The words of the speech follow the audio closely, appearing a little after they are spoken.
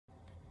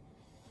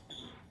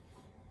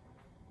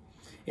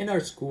In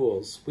our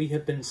schools, we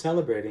have been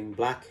celebrating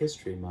Black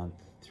History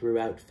Month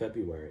throughout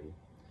February,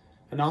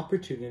 an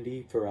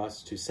opportunity for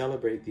us to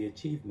celebrate the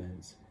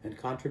achievements and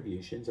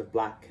contributions of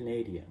Black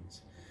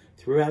Canadians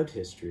throughout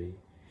history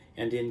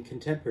and in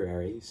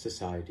contemporary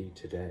society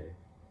today.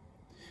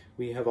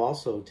 We have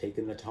also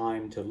taken the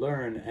time to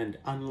learn and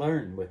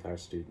unlearn with our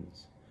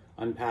students,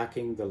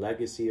 unpacking the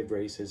legacy of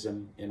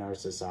racism in our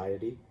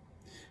society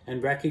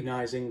and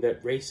recognizing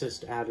that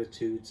racist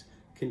attitudes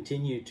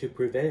continue to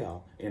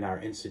prevail in our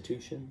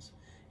institutions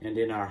and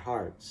in our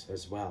hearts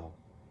as well.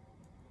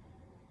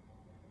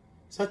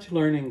 Such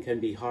learning can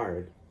be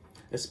hard,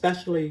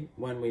 especially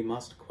when we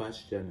must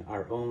question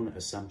our own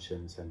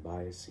assumptions and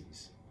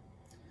biases.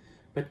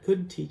 But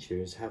good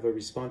teachers have a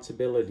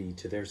responsibility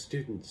to their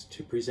students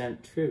to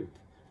present truth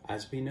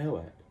as we know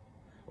it,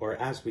 or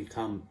as we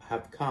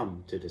have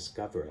come to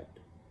discover it.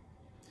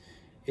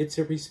 It's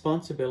a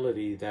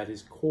responsibility that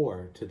is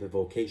core to the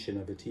vocation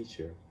of a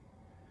teacher,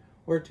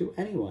 or to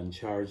anyone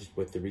charged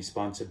with the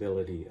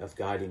responsibility of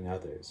guiding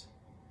others.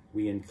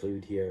 We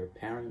include here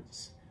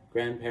parents,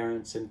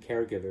 grandparents, and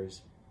caregivers,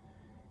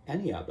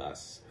 any of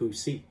us who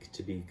seek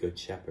to be good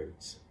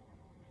shepherds.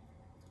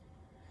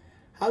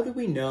 How do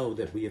we know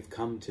that we have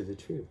come to the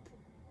truth?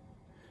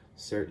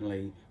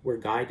 Certainly, we're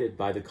guided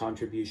by the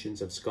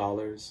contributions of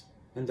scholars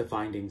and the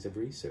findings of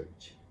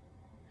research.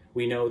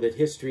 We know that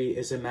history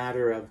is a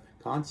matter of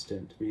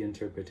constant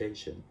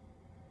reinterpretation.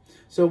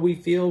 So we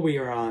feel we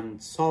are on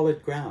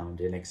solid ground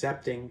in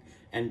accepting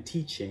and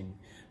teaching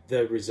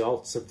the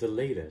results of the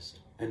latest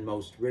and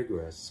most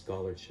rigorous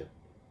scholarship.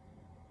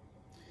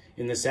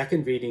 In the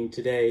second reading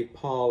today,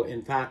 Paul,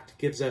 in fact,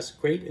 gives us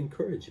great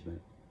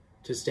encouragement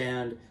to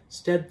stand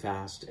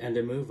steadfast and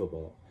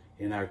immovable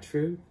in our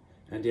truth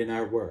and in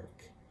our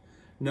work,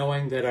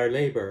 knowing that our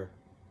labor,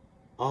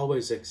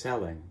 always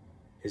excelling,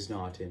 is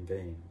not in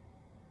vain.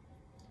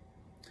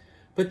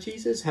 But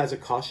Jesus has a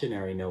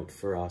cautionary note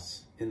for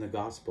us in the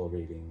gospel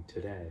reading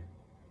today.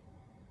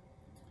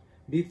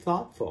 Be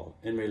thoughtful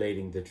in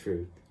relating the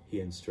truth, he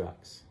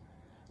instructs,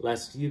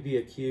 lest you be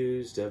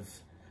accused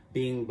of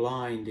being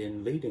blind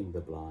in leading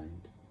the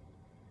blind.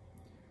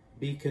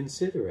 Be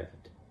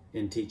considerate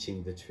in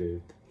teaching the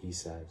truth, he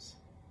says,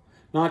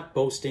 not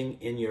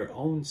boasting in your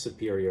own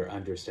superior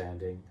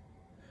understanding,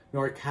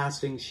 nor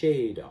casting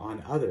shade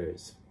on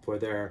others for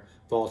their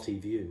faulty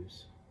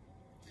views.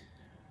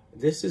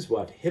 This is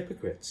what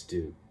hypocrites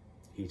do,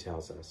 he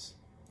tells us,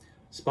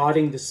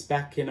 spotting the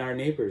speck in our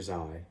neighbor's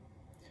eye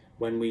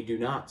when we do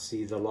not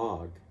see the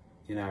log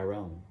in our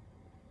own.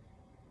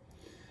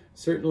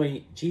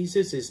 Certainly,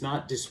 Jesus is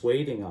not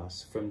dissuading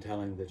us from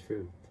telling the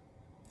truth,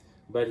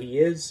 but he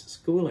is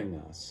schooling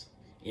us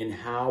in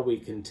how we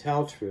can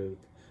tell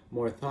truth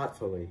more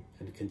thoughtfully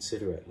and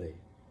considerately.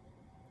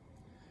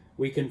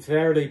 We can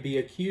fairly be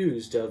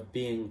accused of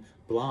being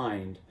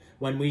blind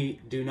when we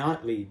do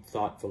not lead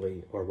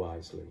thoughtfully or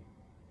wisely.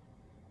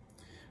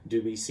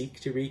 Do we seek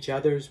to reach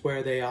others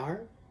where they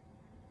are,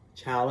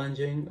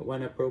 challenging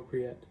when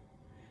appropriate,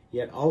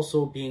 yet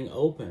also being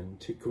open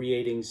to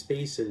creating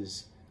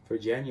spaces for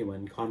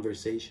genuine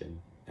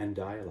conversation and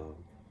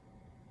dialogue?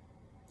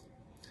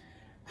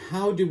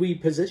 How do we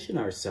position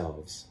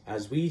ourselves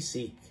as we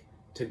seek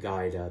to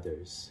guide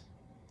others?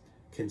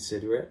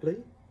 Considerately?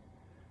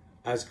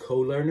 As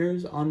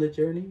co-learners on the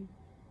journey?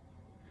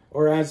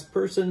 Or as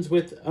persons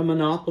with a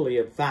monopoly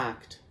of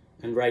fact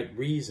and right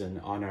reason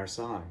on our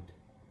side?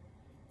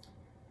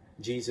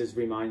 Jesus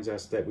reminds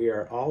us that we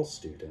are all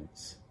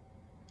students,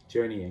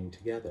 journeying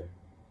together.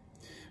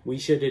 We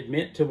should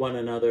admit to one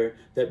another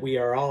that we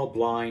are all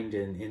blind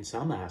in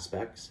some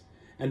aspects,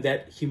 and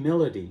that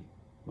humility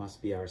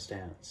must be our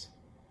stance.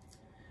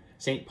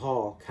 St.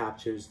 Paul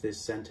captures this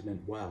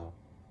sentiment well.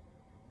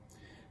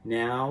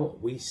 Now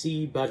we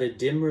see but a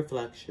dim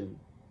reflection,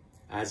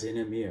 as in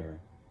a mirror.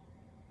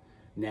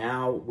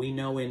 Now we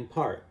know in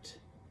part.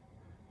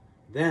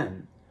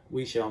 Then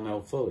we shall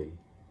know fully,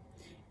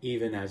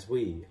 even as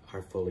we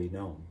are fully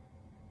known.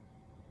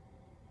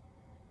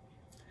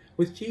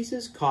 With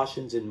Jesus'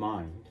 cautions in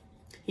mind,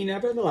 he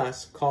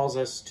nevertheless calls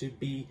us to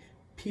be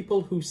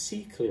people who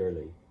see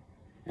clearly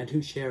and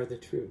who share the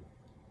truth.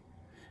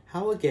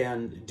 How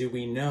again do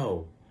we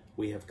know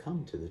we have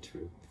come to the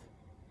truth?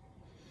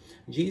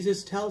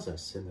 Jesus tells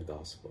us in the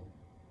gospel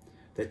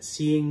that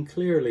seeing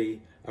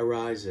clearly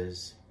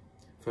arises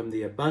from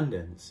the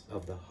abundance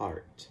of the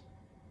heart.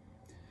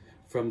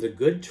 From the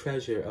good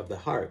treasure of the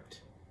heart,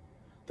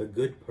 the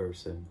good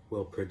person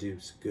will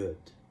produce good.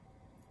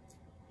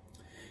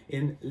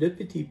 In Le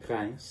Petit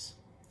Prince,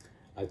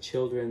 a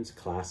children's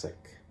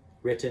classic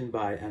written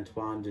by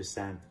Antoine de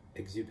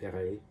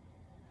Saint-Exupéry,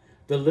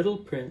 the little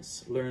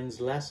prince learns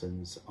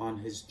lessons on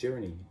his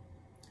journey.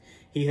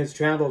 He has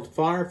traveled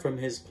far from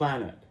his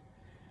planet,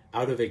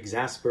 out of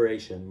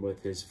exasperation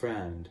with his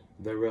friend,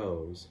 the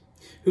rose,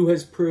 who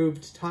has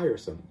proved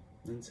tiresome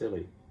and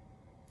silly.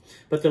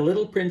 But the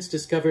little prince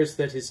discovers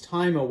that his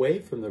time away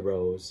from the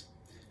rose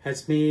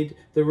has made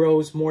the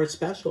rose more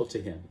special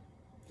to him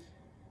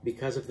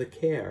because of the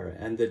care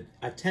and the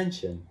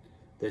attention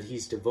that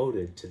he's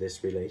devoted to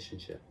this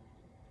relationship.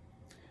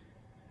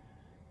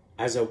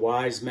 As a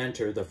wise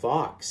mentor, the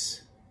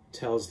fox,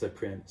 tells the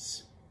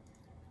prince,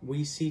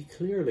 we see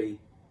clearly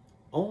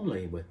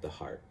only with the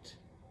heart.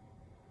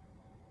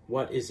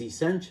 What is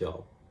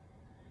essential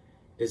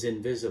is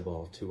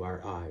invisible to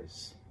our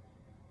eyes.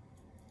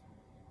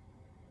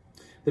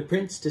 The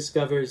prince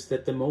discovers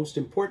that the most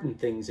important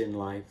things in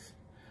life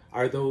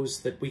are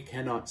those that we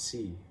cannot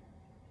see: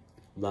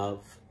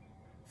 love,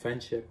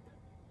 friendship,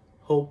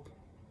 hope,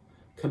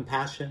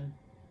 compassion,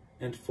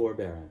 and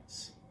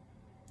forbearance.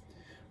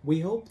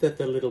 We hope that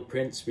the little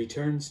prince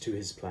returns to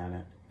his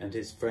planet and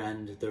his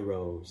friend the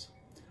rose,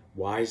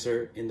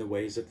 wiser in the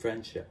ways of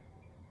friendship.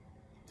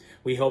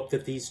 We hope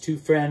that these two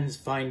friends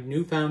find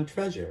newfound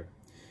treasure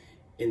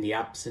in the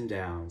ups and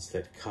downs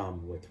that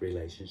come with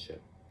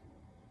relationship.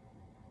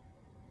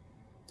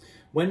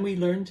 When we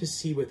learn to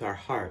see with our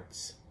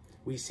hearts,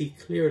 we see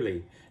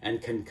clearly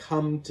and can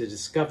come to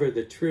discover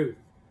the truth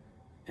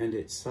and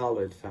its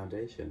solid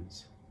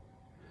foundations.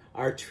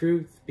 Our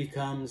truth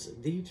becomes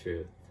the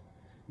truth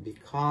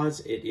because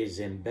it is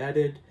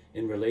embedded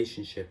in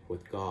relationship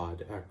with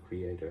God, our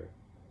Creator.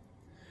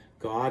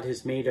 God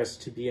has made us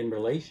to be in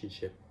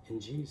relationship in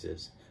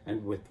Jesus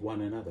and with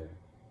one another.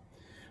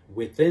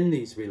 Within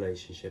these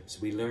relationships,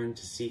 we learn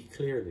to see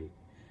clearly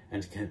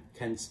and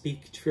can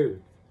speak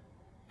truth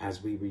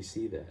as we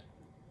receive it.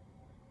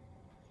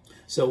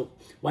 So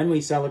when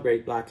we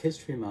celebrate Black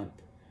History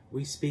Month,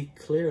 we speak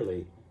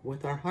clearly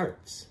with our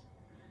hearts,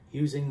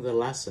 using the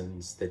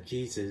lessons that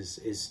Jesus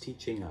is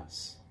teaching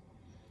us,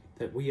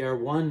 that we are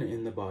one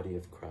in the body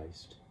of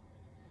Christ,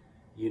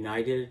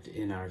 united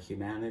in our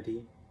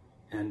humanity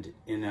and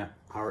in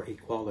our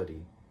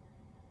equality.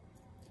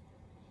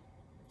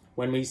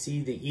 When we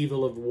see the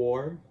evil of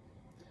war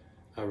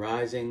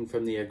arising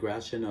from the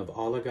aggression of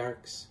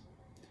oligarchs,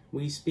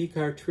 we speak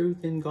our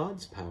truth in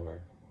God's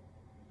power.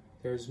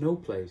 There is no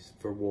place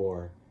for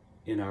war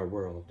in our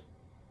world.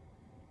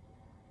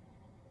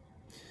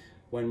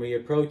 When we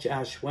approach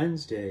Ash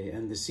Wednesday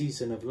and the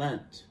season of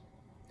Lent,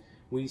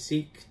 we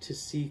seek to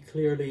see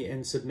clearly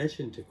in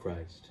submission to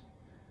Christ,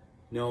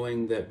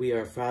 knowing that we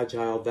are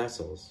fragile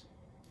vessels,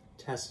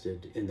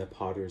 tested in the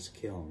potter's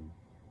kiln,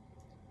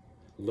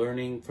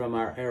 learning from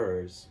our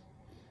errors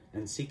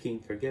and seeking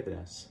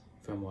forgiveness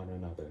from one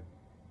another.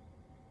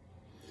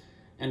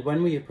 And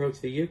when we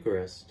approach the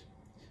Eucharist,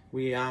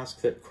 we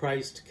ask that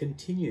Christ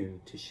continue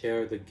to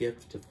share the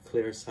gift of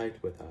clear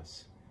sight with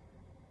us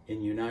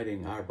in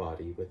uniting our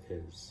body with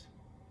his.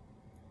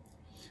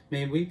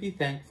 May we be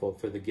thankful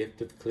for the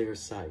gift of clear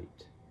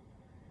sight,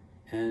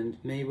 and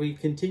may we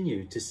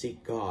continue to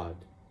seek God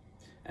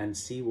and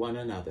see one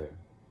another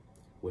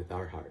with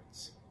our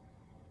hearts.